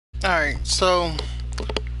Alright, so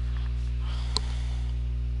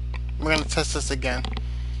we're gonna test this again.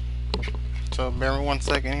 So bear with me 1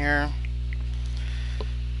 second here.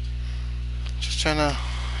 Just trying to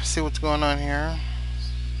see what's going on here.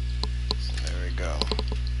 There we go.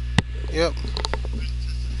 Yep.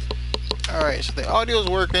 Alright, so the audio is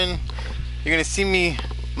working. You're gonna see me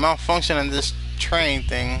malfunction on this train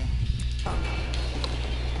thing.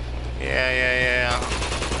 Yeah.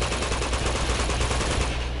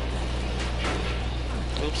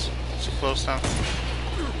 Oops, too close now.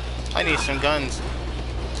 I need some guns.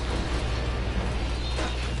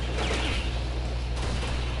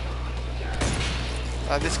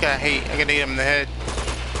 This guy I hate. I gotta hit him in the head.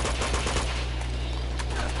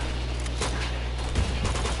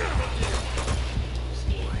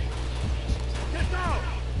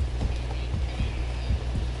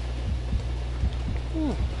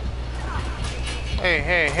 Ooh.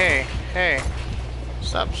 Hey.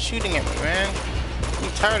 Stop shooting at me, man.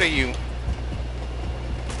 I'm tired of you.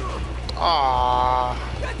 Aww.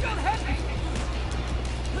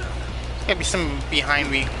 Gotta be something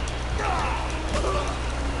behind me.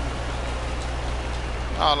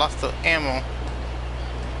 Oh, I lost the ammo.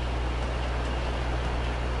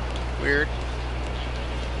 Weird.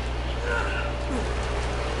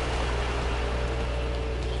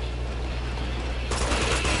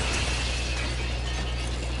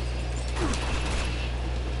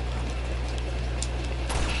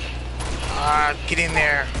 Get in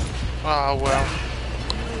there. Oh, well.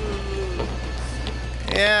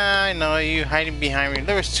 Yeah, I know, you hiding behind me.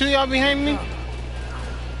 There was two of y'all behind me?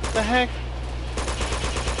 What the heck?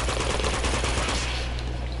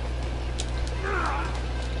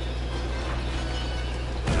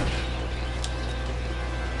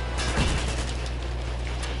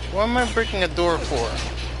 What am I breaking a door for?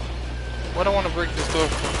 What do I want to break this door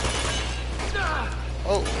for?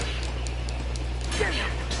 Oh.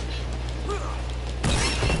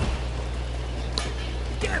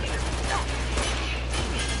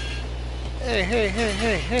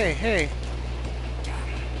 Hey.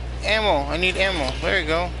 Ammo. I need ammo. There you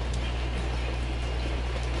go.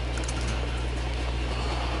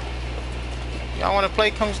 Y'all want to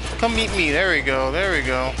play? Come meet me. There we go.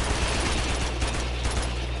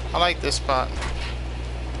 I like this spot.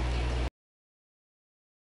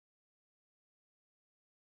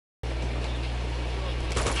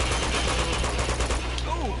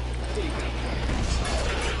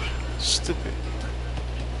 Stupid.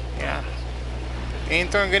 Yeah. You ain't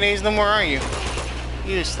throwing grenades no more, are you?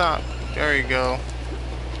 You just stop. There you go.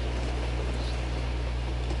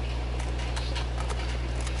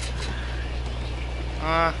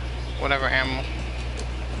 Whatever ammo.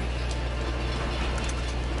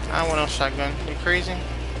 I want no shotgun. You crazy?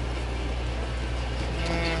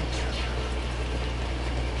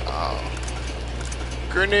 Oh.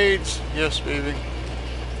 Grenades. Yes, baby.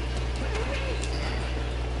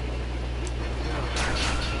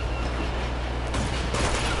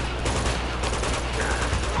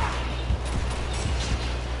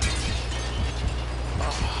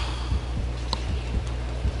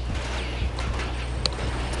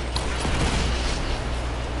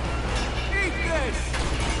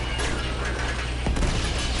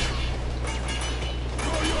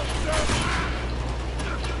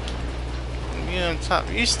 On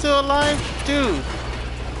top. You still alive? Dude.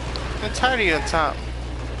 I'm tired of you on top.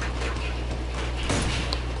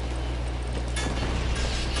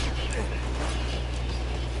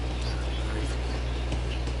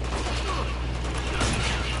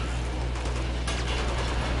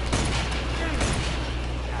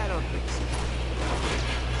 I don't think so.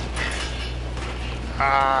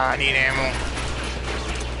 I need ammo.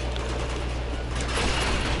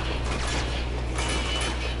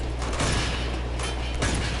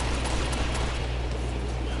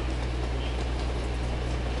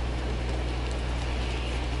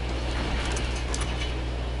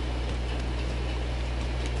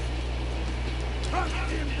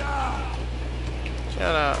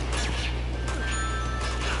 Shut up.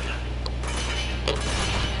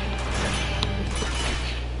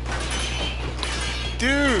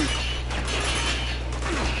 Dude!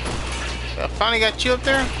 I finally got you up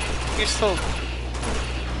there? You're so...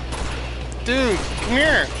 Dude, come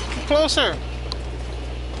here. Come closer.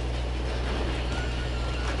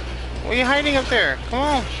 What are you hiding up there? Come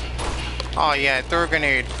on. Oh yeah, throw a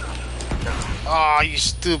grenade. Oh, you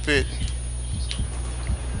stupid.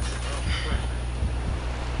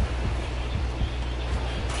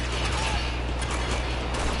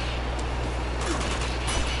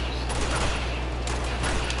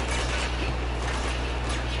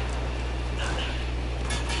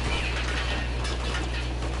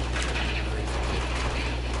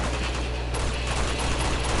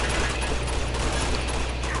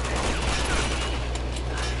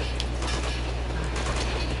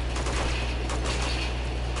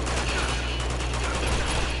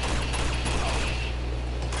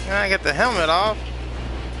 And I get the helmet off.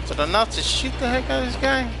 Is it enough to shoot the heck out of this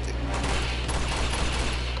guy?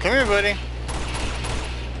 Come here, buddy.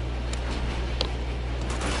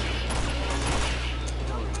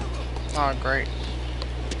 Oh, great.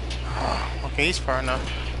 Oh, okay, he's far enough.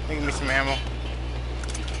 Give me some ammo.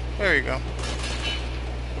 There we go.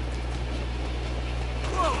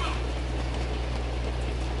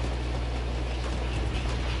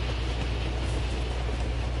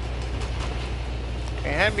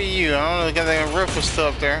 It had to be you. I don't know, because that roof was still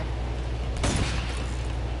up there.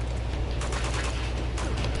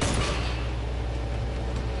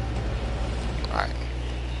 Alright.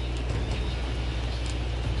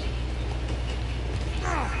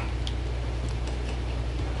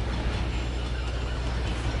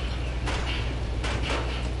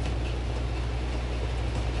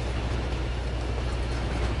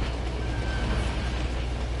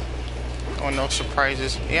 Oh, no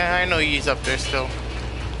surprises. Yeah, I know he's up there still.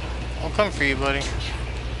 I'll come for you, buddy.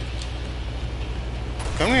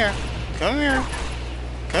 Come here. Come here.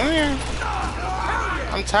 Come here.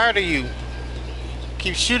 I'm tired of you.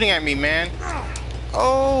 Keep shooting at me, man.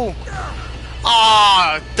 Oh.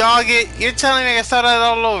 Aw, dog it. You're telling me I started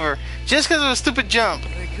all over. Just because of a stupid jump.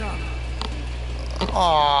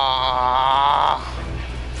 Aw.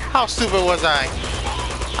 How stupid was I?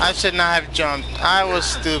 I should not have jumped. I was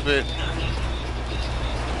stupid.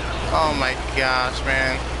 Oh my gosh,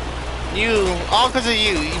 man. You, all because of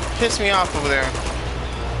you. You pissed me off over there.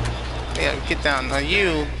 Yeah, get down. Now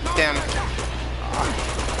you, damn it.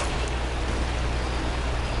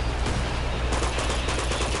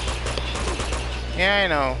 Yeah, I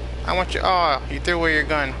know. I want you. Oh, you threw away your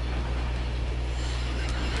gun.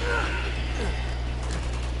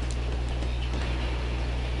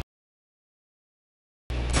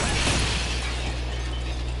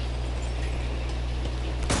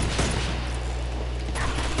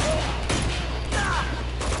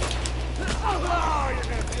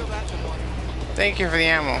 Thank you for the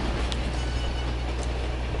ammo.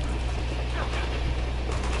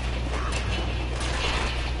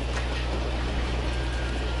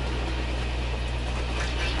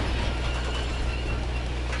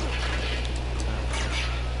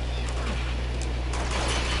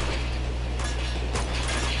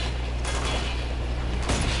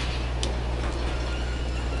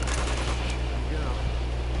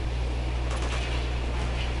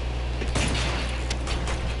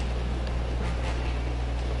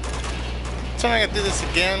 Tell me I gotta do this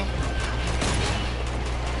again.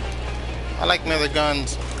 I like my other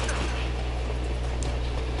guns.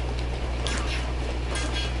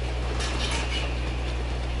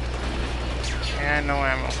 Yeah, no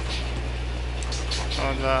ammo.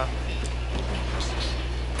 Oh, the...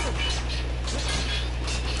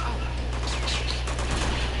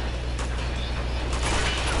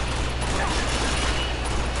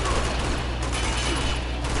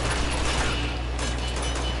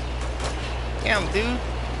 Damn, dude.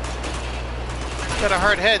 You got a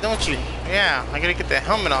hard head, don't you? Yeah, I gotta get the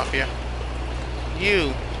helmet off you.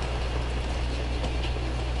 You.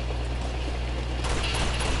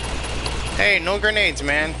 Hey, no grenades,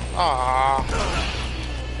 man. Aww.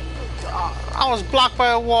 I was blocked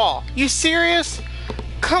by a wall. You serious?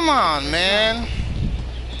 Come on, man.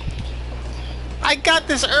 I got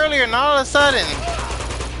this earlier and all of a sudden.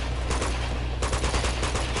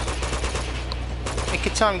 You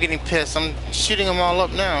can tell I'm getting pissed. I'm shooting them all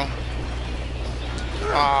up now.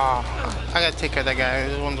 Ah, I gotta take care of that guy.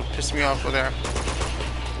 This one will piss me off over there.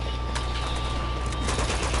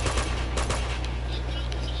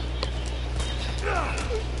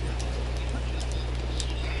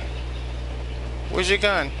 Where's your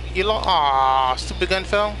gun? You lost. Ah, stupid gun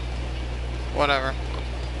fell. Whatever.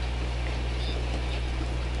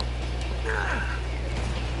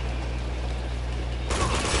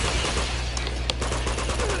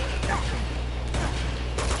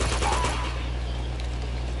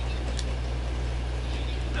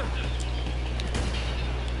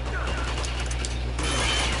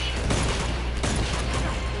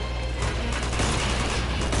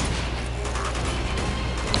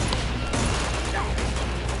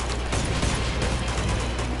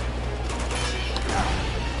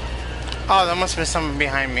 Oh, there must be someone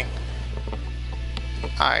behind me.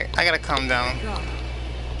 Alright, I gotta calm down.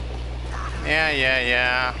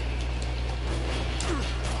 Yeah.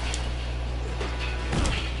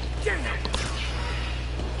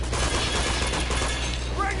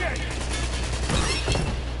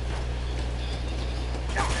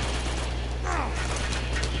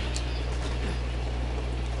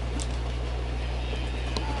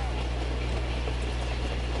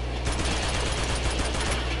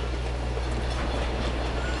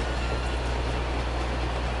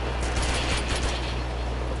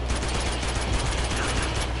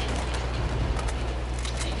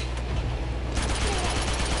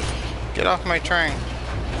 off my train.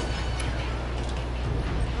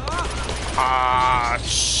 Ah,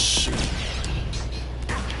 shoot.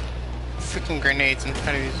 Freaking grenades and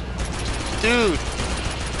trying to use. Dude!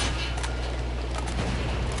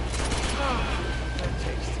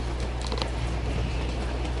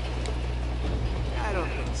 I don't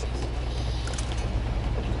think so.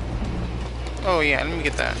 Oh yeah, let me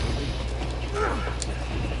get that.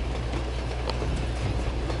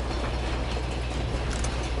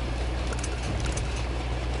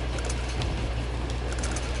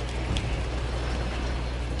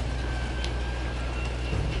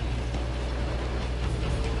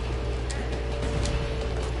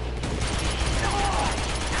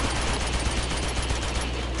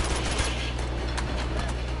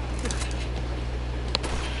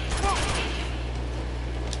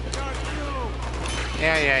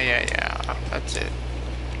 Yeah. That's it.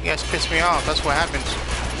 You guys piss me off. That's what happens.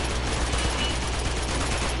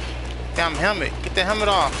 Damn helmet. Get the helmet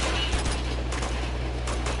off.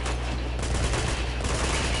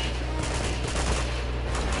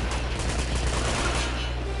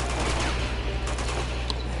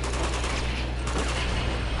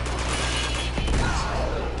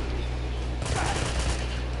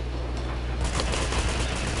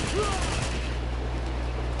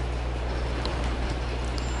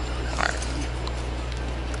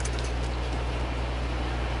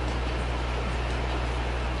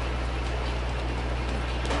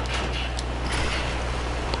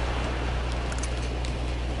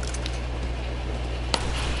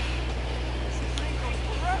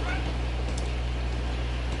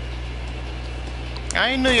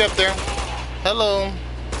 I knew you up there. Hello.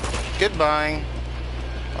 Goodbye.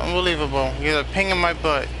 Unbelievable. You're a ping in my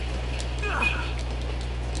butt.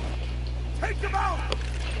 Take them out!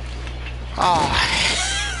 Oh.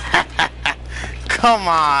 Come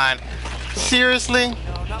on. Seriously? No,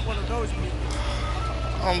 not one of those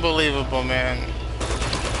people. Unbelievable, man.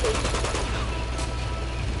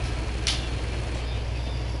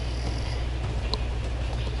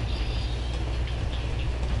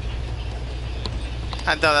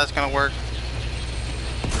 I thought that's gonna work.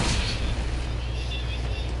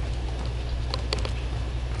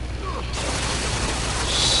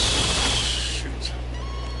 Shoot.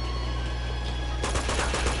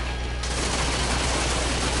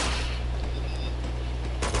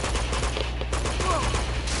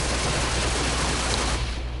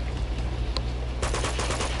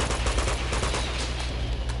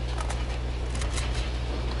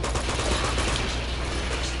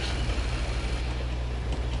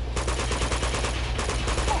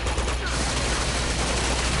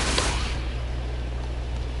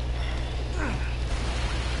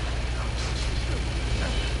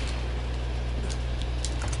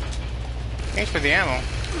 Thanks for the ammo.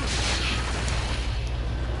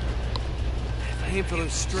 If I aim for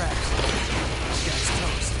those straps, this guy's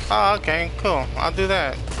toast. Oh, okay, cool. I'll do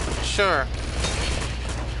that. Sure.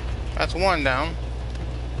 That's one down.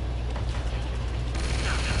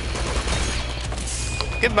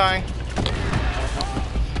 Goodbye.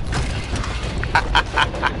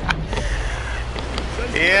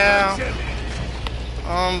 Yeah.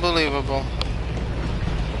 Unbelievable.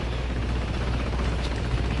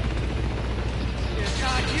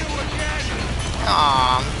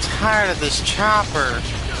 Aw, I'm tired of this chopper.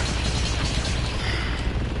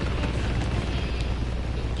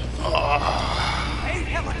 Oh. Hate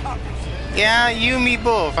helicopters. Yeah, you and me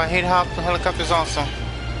both. I hate helicopters also.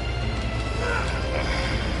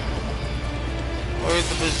 Where's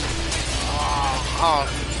the business? Oh.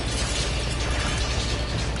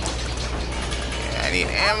 Yeah, I need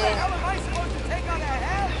ammo. How am I supposed to take on a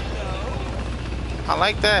head, though? I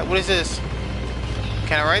like that. What is this?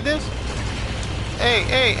 Can I ride this?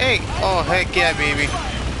 Hey. Oh, heck yeah, baby.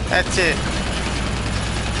 That's it.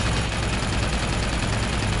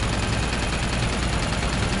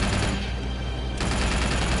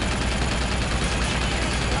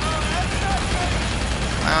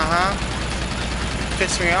 Uh-huh.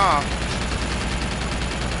 Piss me off.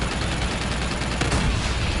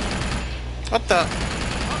 What the?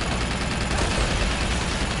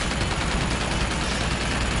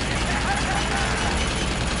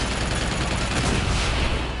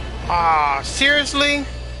 Ah, seriously?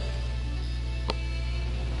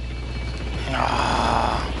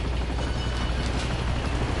 Ah.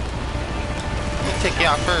 Let me take you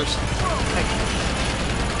out first.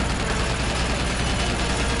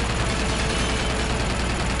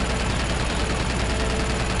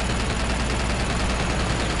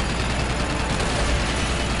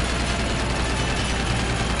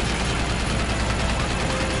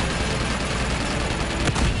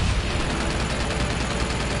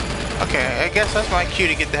 Okay, guess that's my cue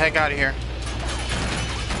to get the heck out of here.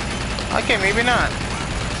 Okay, maybe not.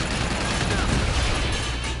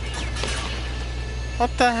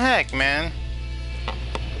 What the heck, man?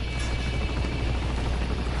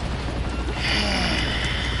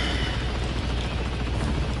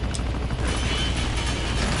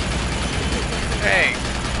 Hey.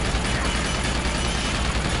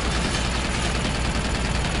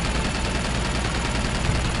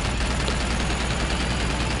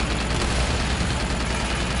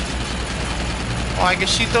 Oh, I can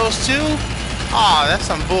shoot those too? Aw, that's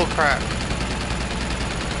some bull crap.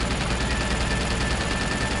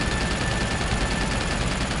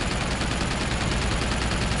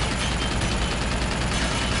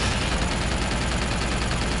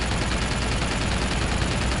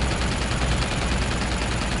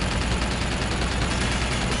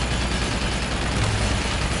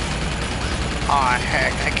 Aw,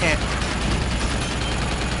 heck, I can't.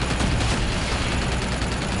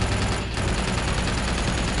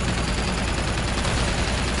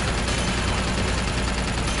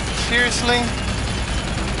 Seriously?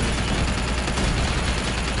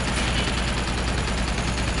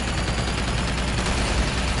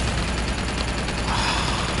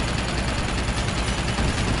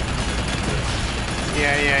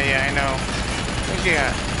 Yeah, I know. What you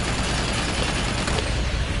got?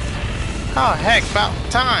 Oh, heck, about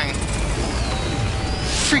time.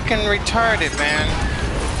 Freaking retarded, man.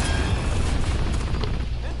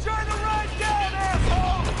 Enjoy the ride down,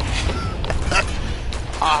 asshole!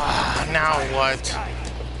 Ah, now what?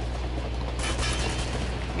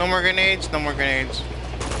 No more grenades, no more grenades.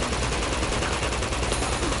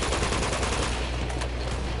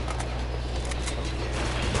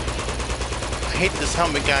 I hate this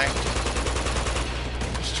helmet guy.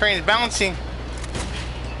 This train's bouncing.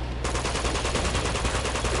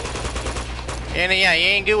 And yeah, you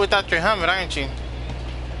ain't good without your helmet, aren't you?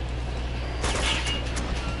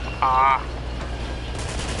 Ah.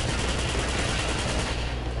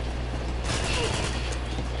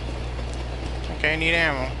 Okay, I need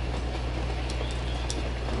ammo.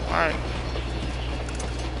 Alright.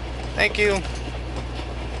 Thank you.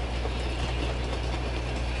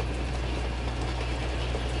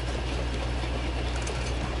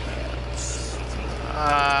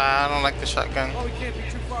 I don't like the shotgun. Oh, we can't be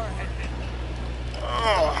too far ahead.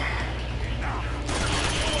 Oh.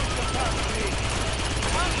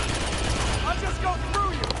 I'll just go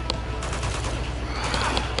through you.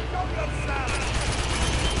 Go to the side.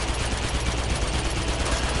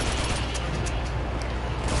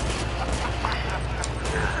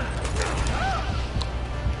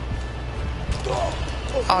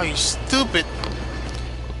 Oh, you stupid.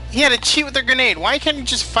 He had to cheat with a grenade. Why can't you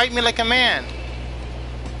just fight me like a man?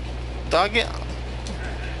 Dog it.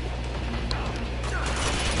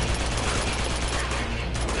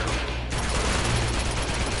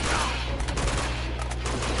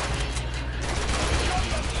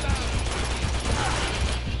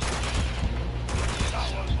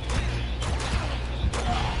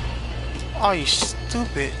 Oh, you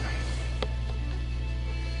stupid.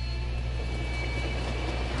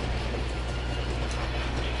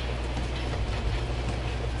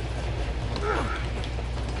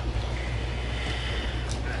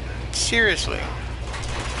 Seriously.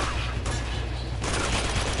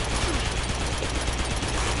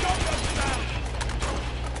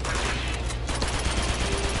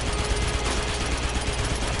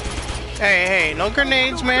 Hey, no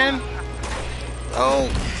grenades, man. Oh.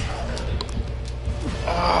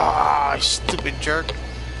 Ah, stupid jerk.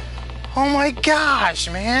 Oh my gosh,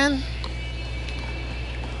 man.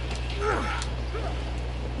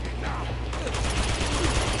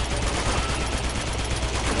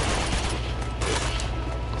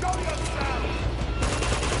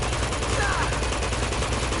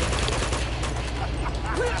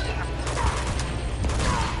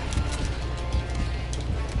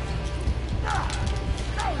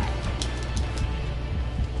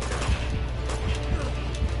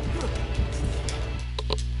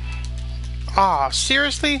 Aw,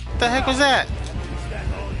 seriously? The heck was that?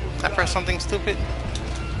 I pressed something stupid?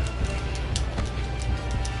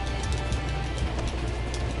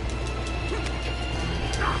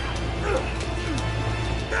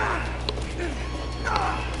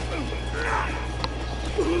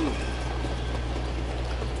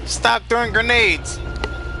 Stop throwing grenades!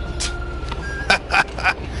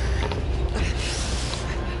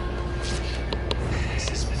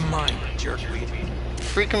 This is mine, jerkweed.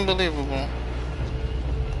 Freaking believable.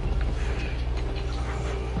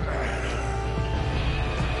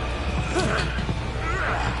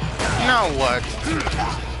 Now what?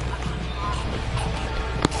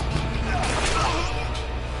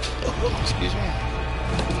 Excuse me.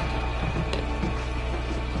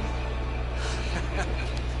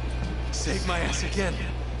 Saved my ass again.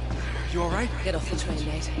 You alright? Get off the train,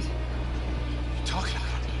 Nate. What are you talking about?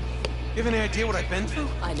 You have any idea what I've been through?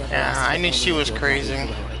 I never Yeah, asked I for knew any she of was your crazy.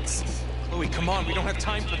 bloody heroics. Chloe, come on, we don't have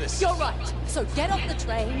time for this. You're right. So get off the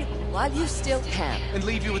train while you still can. And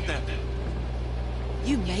leave you with them.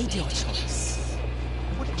 You made your choice.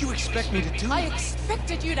 What did you expect me to do? I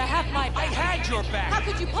expected you to have my I back. had your How back.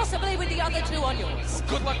 could you possibly with the other two on yours?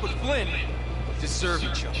 Good luck with Flynn. We deserve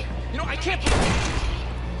each other. You know, I can't believe...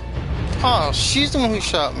 Oh, she's the one who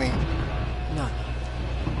shot me. No.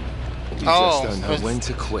 You Oh, just don't know it's when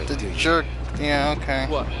to quit, The do you? jerk. Yeah, okay.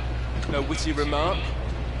 What? No witty remark?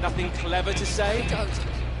 Nothing clever to say? Don't.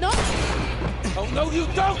 No! Oh, no, you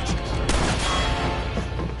don't!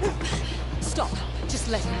 Stop. Just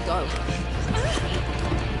let him go.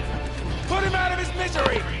 Put him out of his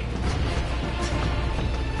misery!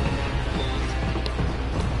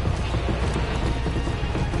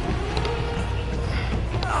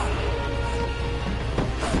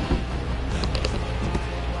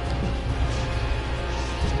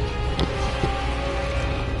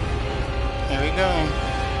 Here we go.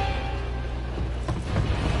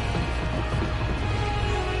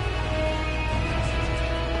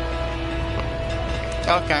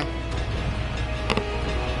 Okay.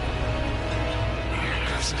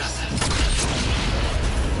 There's nothing.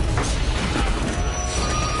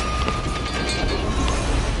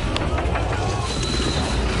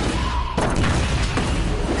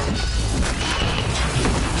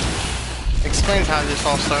 Explains how this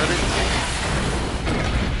all started.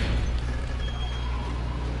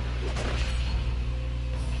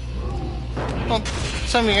 Well,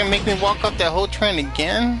 something gonna make me walk up that whole train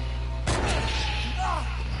again?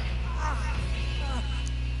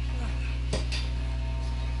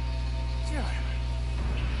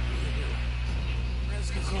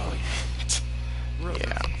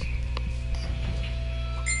 Yeah.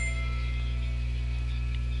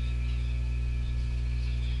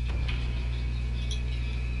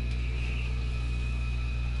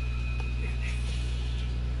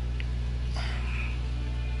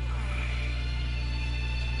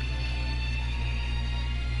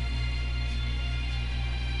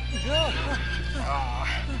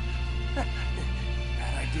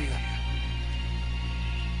 Bad idea.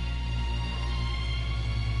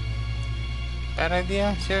 Bad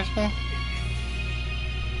idea? Seriously?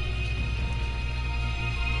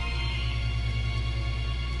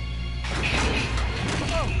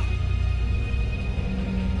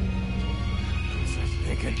 What's I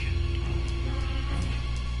thinking?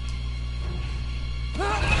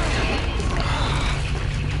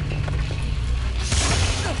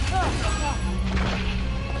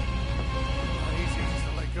 Not easy just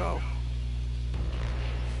to let go.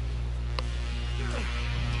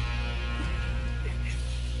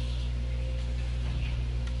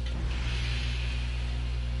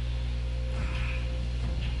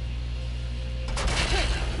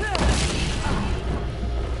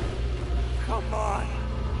 Come on.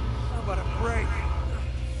 How about a break?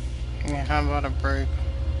 Yeah, how about a break?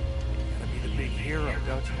 Gotta be the big hero,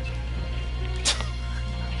 don't you?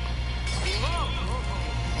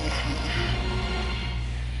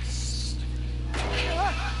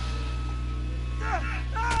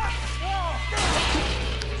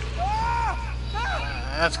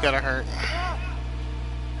 That's gotta hurt.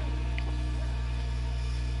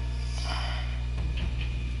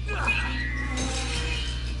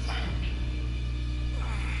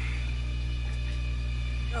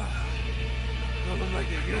 Don't look like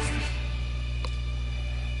they used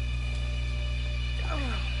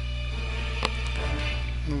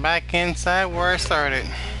to. Back inside where I started.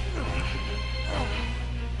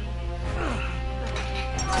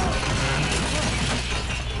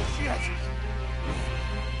 Shit!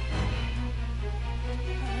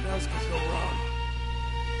 What else could go wrong?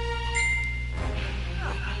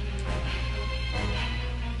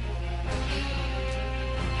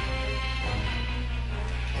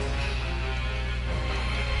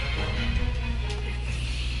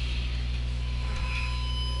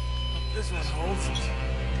 This one holds it.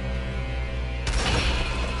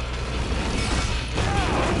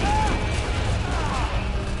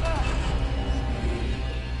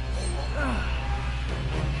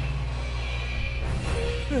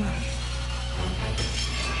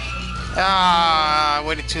 Ah, I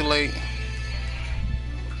waited too late.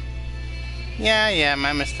 Yeah,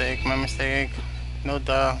 my mistake, my mistake. No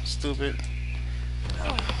duh, stupid.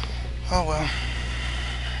 Oh well.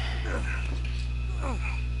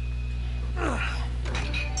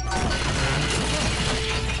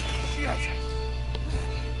 Shit!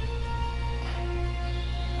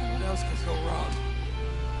 else could go wrong?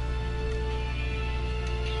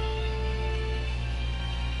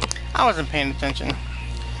 I wasn't paying attention.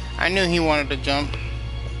 I knew he wanted to jump.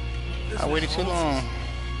 I waited too long.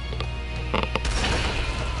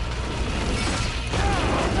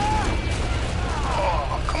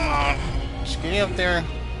 Oh, come on. Just get up there.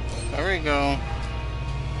 There we go.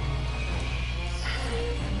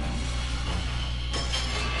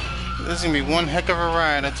 This is gonna be one heck of a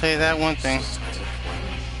ride, I'll tell you that one thing.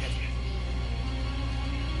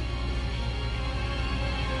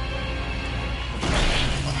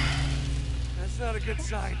 That's not a good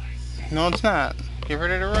sign. No, it's not. Get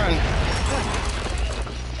ready to run.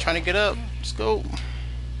 Trying to get up. Let's go.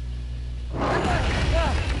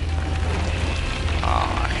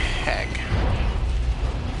 Aw, heck.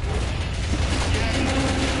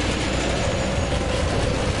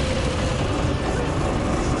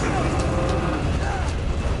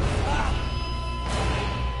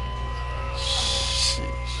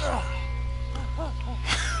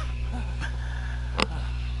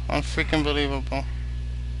 Unfreaking believable.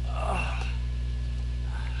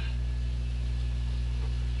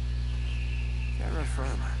 Terra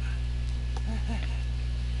firma.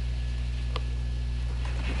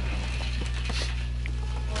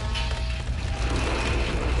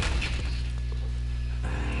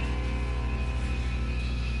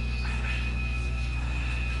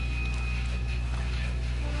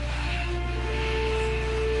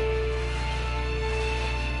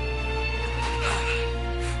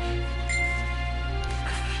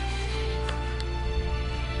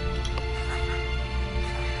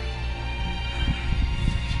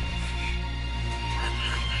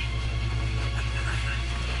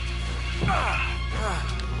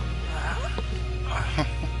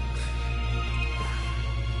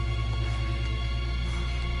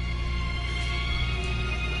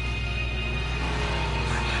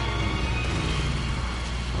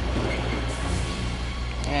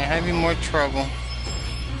 Yeah, having more trouble.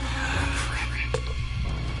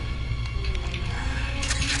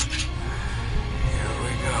 Here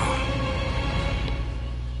we go.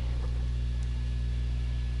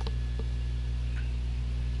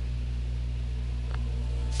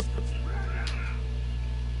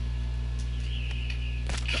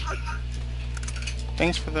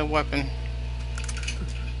 Thanks for the weapon.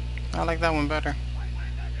 I like that one better.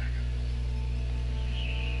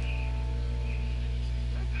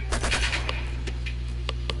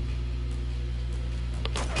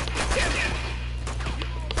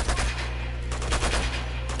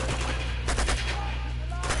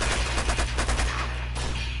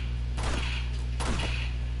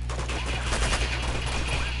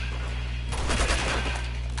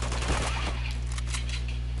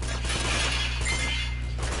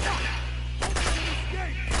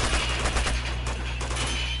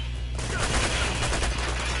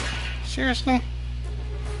 Seriously?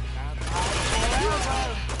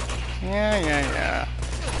 Yeah.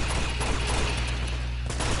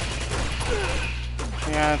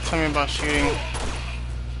 Yeah, tell me about shooting.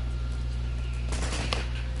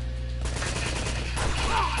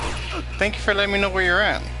 Thank you for letting me know where you're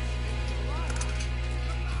at.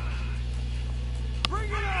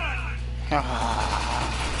 Ah.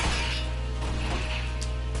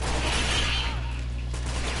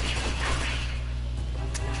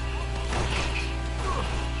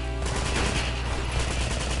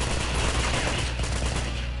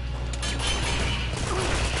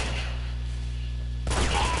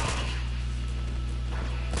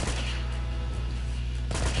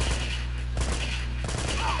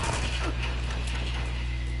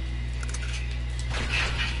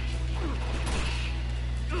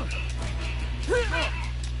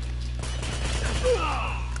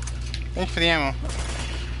 Thanks for the ammo.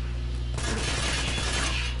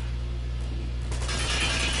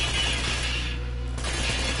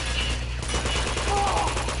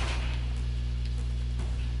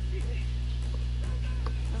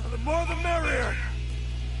 The more the merrier.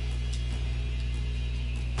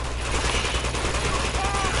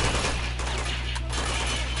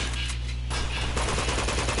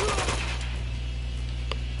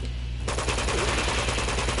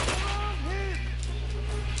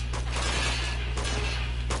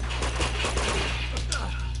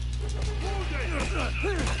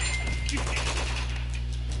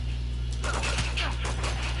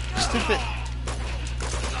 Stupid.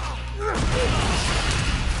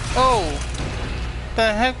 Oh,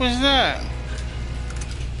 the heck was that?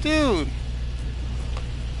 Dude.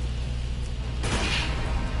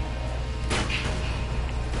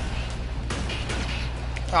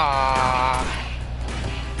 Ah.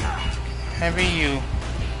 Heavy you.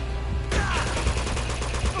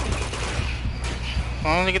 As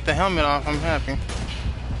long as I get the helmet off, I'm happy.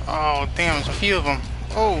 Oh, damn, there's a few of them.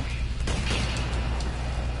 Oh.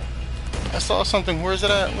 I saw something. Where's it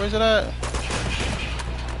at? Where's it at?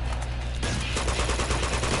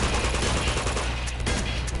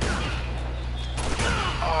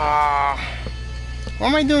 Ah. What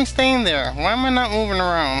am I doing staying there? Why am I not moving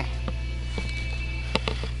around?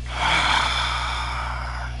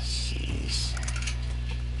 Jeez.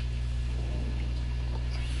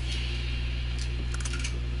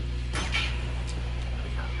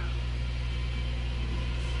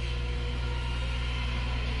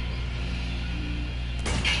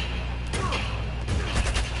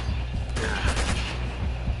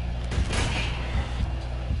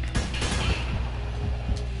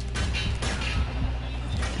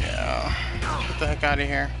 Get the heck out of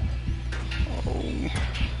here. Oh.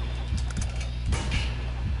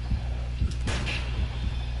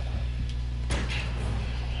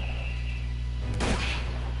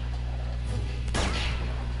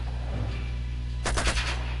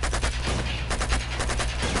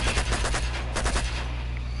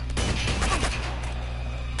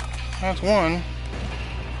 That's one.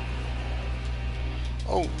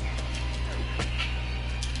 Oh.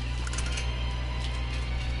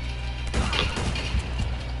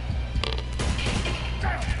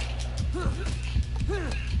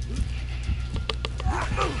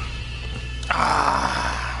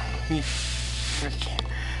 Ah, you freaking.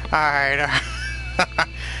 Alright.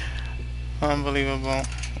 Unbelievable.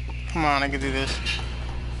 Come on, I can do this.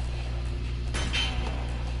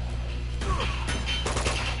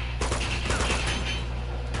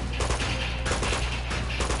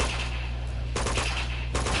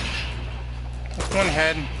 That's one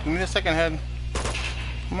head. Give me the second head.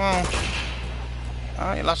 Come on.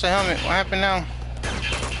 Alright, you lost your helmet. What happened now?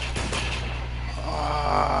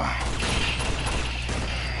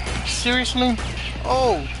 Seriously?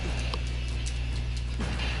 Oh!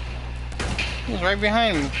 He's right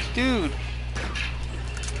behind me. Dude!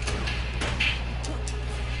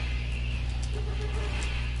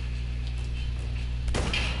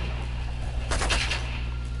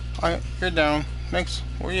 Alright, you're down. Next,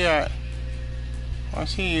 where you at? I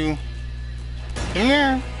see you. Come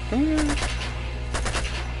here! Come here!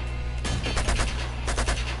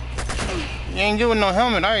 You ain't good with no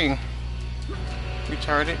helmet, are you?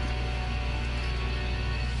 Retarded.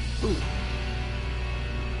 Ooh.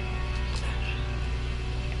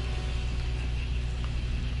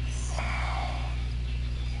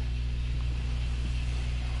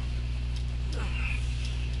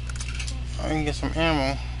 I can get some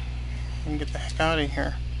ammo. I can get the heck out of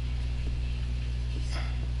here.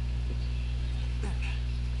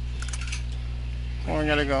 Where I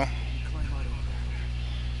gotta go?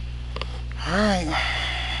 Alright.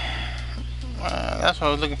 That's what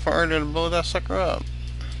I was looking for earlier, to blow that sucker up.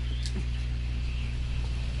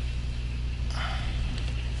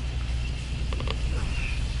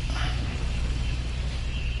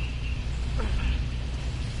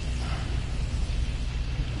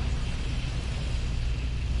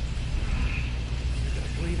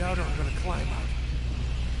 Out or I'm gonna climb out.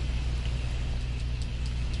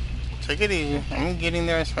 Take it easy. I'm getting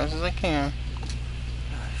there as fast as I can.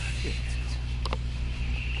 Shit.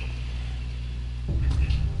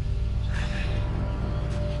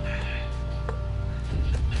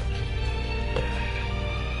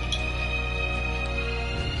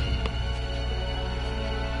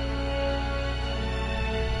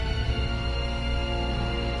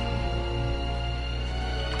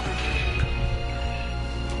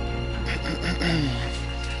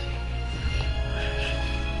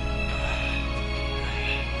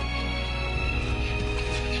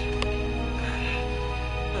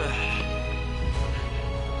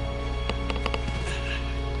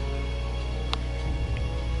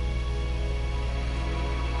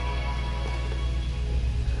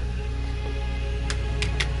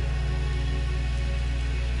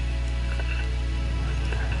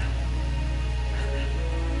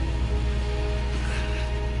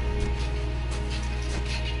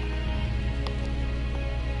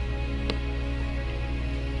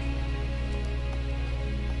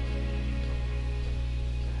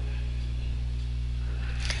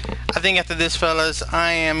 I think after this, fellas,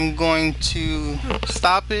 I am going to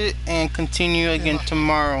stop it and continue again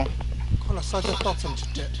tomorrow.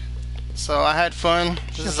 So I had fun.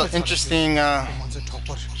 This is an interesting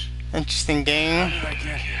game.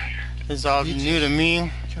 It's all new to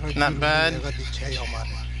me. Not bad.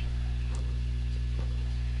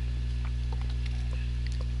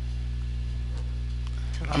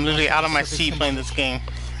 I'm literally out of my seat playing this game.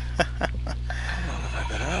 How long have I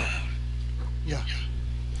been out? Yeah.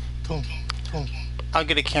 Tom. I'll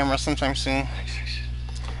get a camera sometime soon.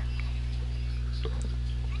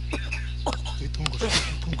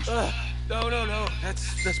 No.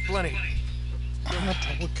 That's plenty.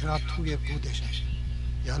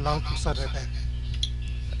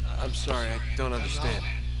 I'm sorry, I don't understand.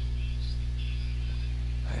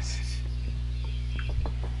 Thanks.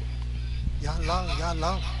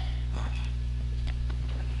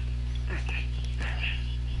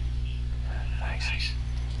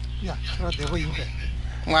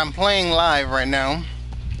 Well, I'm playing live right now,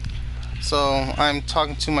 so I'm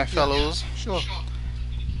talking to my fellows. Sure.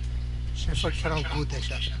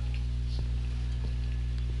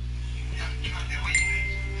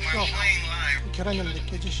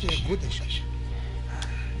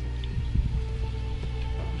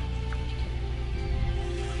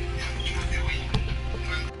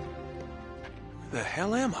 The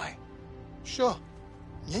hell am I? Sure.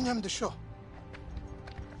 Nyenyam the show.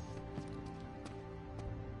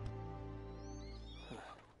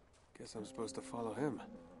 Guess I'm supposed to follow him.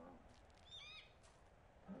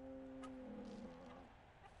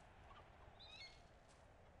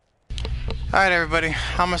 Alright everybody,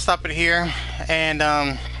 I'm gonna stop it here, and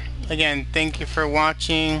again, thank you for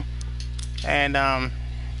watching, and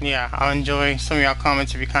yeah, I'll enjoy some of y'all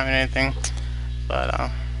comments if you comment anything,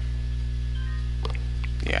 but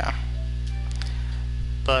yeah,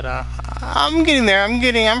 but I'm getting there,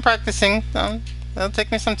 I'm practicing, it'll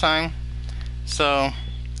take me some time, so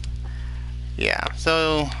yeah,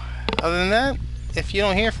 so other than that, if you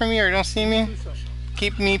don't hear from me or don't see me,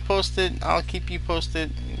 keep me posted, I'll keep you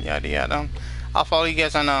posted, yada yada. I'll follow you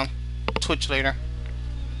guys on Twitch later.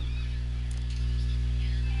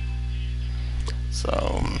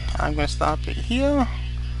 So I'm gonna stop it here,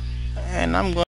 and I'm going